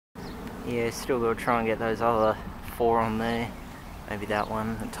Yeah, still got to try and get those other 4 on there. Maybe that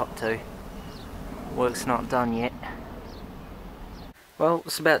one, the top 2. Work's not done yet. Well,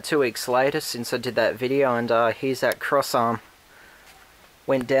 it's about 2 weeks later since I did that video, and here's that cross arm.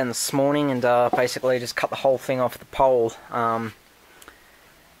 Went down this morning and basically just cut the whole thing off the pole.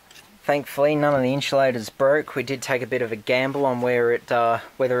 Thankfully, none of the insulators broke. We did take a bit of a gamble on where it,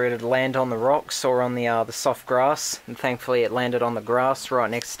 whether it would land on the rocks or on the soft grass, and thankfully it landed on the grass right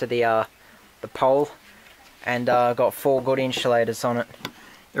next to the pole, and got 4 good insulators on it.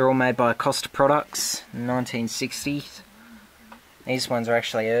 They're all made by Costa Products, 1960s. These ones are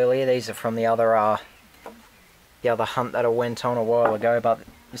actually earlier. These are from the other hunt that I went on a while ago, but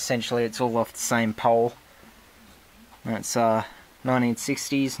essentially it's all off the same pole. That's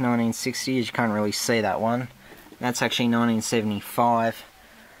 1960s, 1960s. You can't really see that one. That's actually 1975.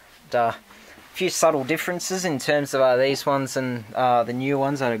 And, a few subtle differences in terms of these ones and the new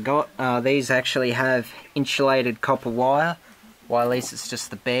ones that I got. These actually have insulated copper wire, while these it's just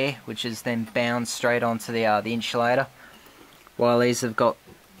the bare, which is then bound straight onto the insulator. While these have got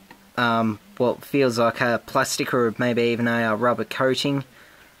what feels like a plastic or maybe even a rubber coating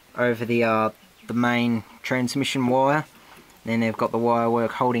over the main transmission wire. Then they've got the wire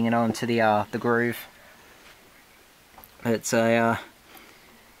work holding it onto the groove. It's a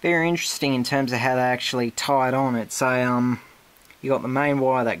very interesting in terms of how they actually tie it on. It's a you got the main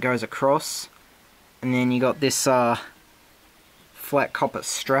wire that goes across, and then you got this flat copper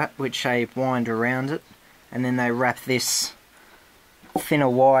strap which they wind around it, and then they wrap this thinner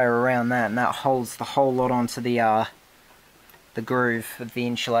wire around that, and that holds the whole lot onto the groove of the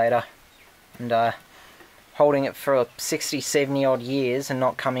insulator. And holding it for 60, 70 odd years and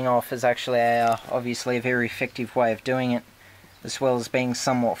not coming off is actually obviously a very effective way of doing it, as well as being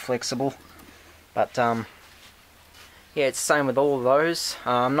somewhat flexible. But yeah, it's the same with all of those.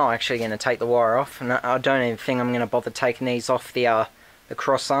 I'm not actually going to take the wire off, and I don't even think I'm going to bother taking these off the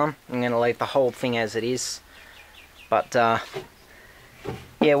cross arm. I'm going to leave the whole thing as it is. But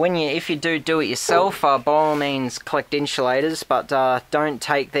yeah, if you do it yourself, by all means collect insulators, but don't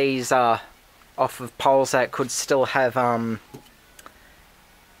take these off of poles that could still have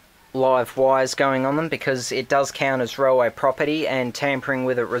live wires going on them, because it does count as railway property, and tampering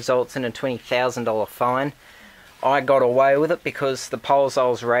with it results in a $20,000 fine. I got away with it because the poles I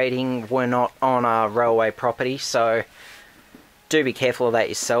was raiding were not on railway property, so do be careful of that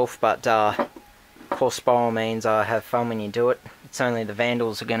yourself. But of course, by all means, have fun when you do it. It's only the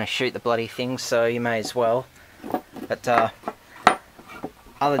vandals who are going to shoot the bloody things, so you may as well. But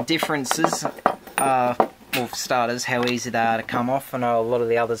other differences, well, for starters, how easy they are to come off. I know a lot of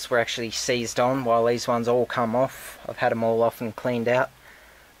the others were actually seized on, while these ones all come off. I've had them all off and cleaned out.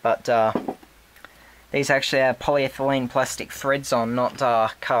 But these actually have polyethylene plastic threads on, not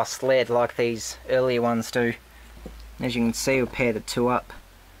cast lead like these earlier ones do. As you can see, we'll pair the two up.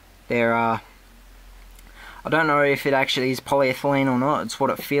 They're I don't know if it actually is polyethylene or not. It's what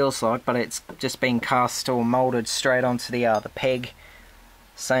it feels like, but it's just been cast or moulded straight onto the peg,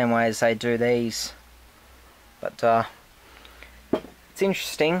 same way as they do these. But it's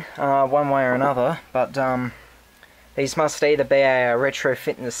interesting one way or another. But these must either be a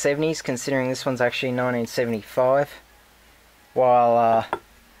retrofit in the 70s, considering this one's actually 1975, while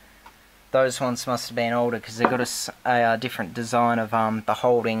those ones must have been older, because they've got a different design of the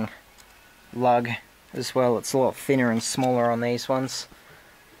holding lug as well. It's a lot thinner and smaller on these ones.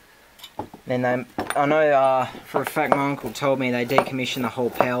 Then I know for a fact my uncle told me they decommissioned the whole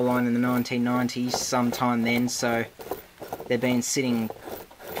power line in the 1990s sometime then, so they've been sitting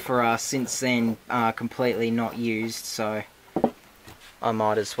for since then, completely not used, so I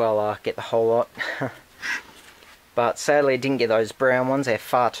might as well get the whole lot. But sadly I didn't get those brown ones. They're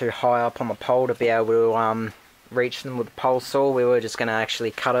far too high up on the pole to be able to reach them with a pole saw. We were just going to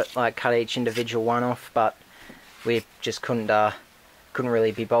actually cut each individual one off, but we just couldn't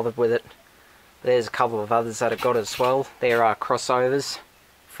really be bothered with it. There's a couple of others that I got as well. They're crossovers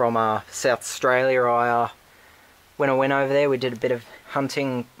from South Australia. When I went over there, we did a bit of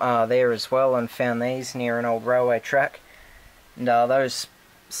hunting there as well, and found these near an old railway track. And those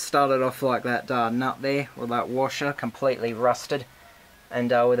started off like that nut there, or that washer, completely rusted. And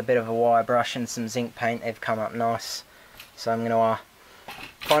with a bit of a wire brush and some zinc paint, they've come up nice. So I'm going to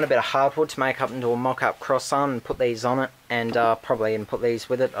find a bit of hardwood to make up into a mock-up cross arm and put these on it, and probably even put these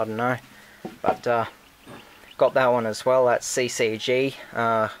with it, I don't know. But got that one as well. That's CCG.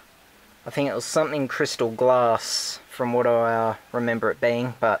 I think it was something crystal glass from what I remember it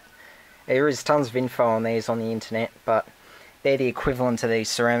being, but there is tons of info on these on the internet. But they're the equivalent to these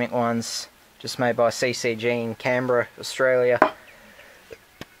ceramic ones, just made by CCG in Canberra, Australia.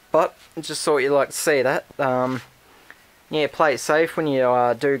 But just thought you'd like to see that. Yeah, play it safe when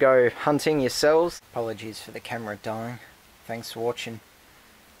you do go hunting yourselves. Apologies for the camera dying. Thanks for watching.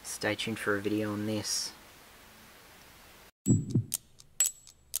 Stay tuned for a video on this.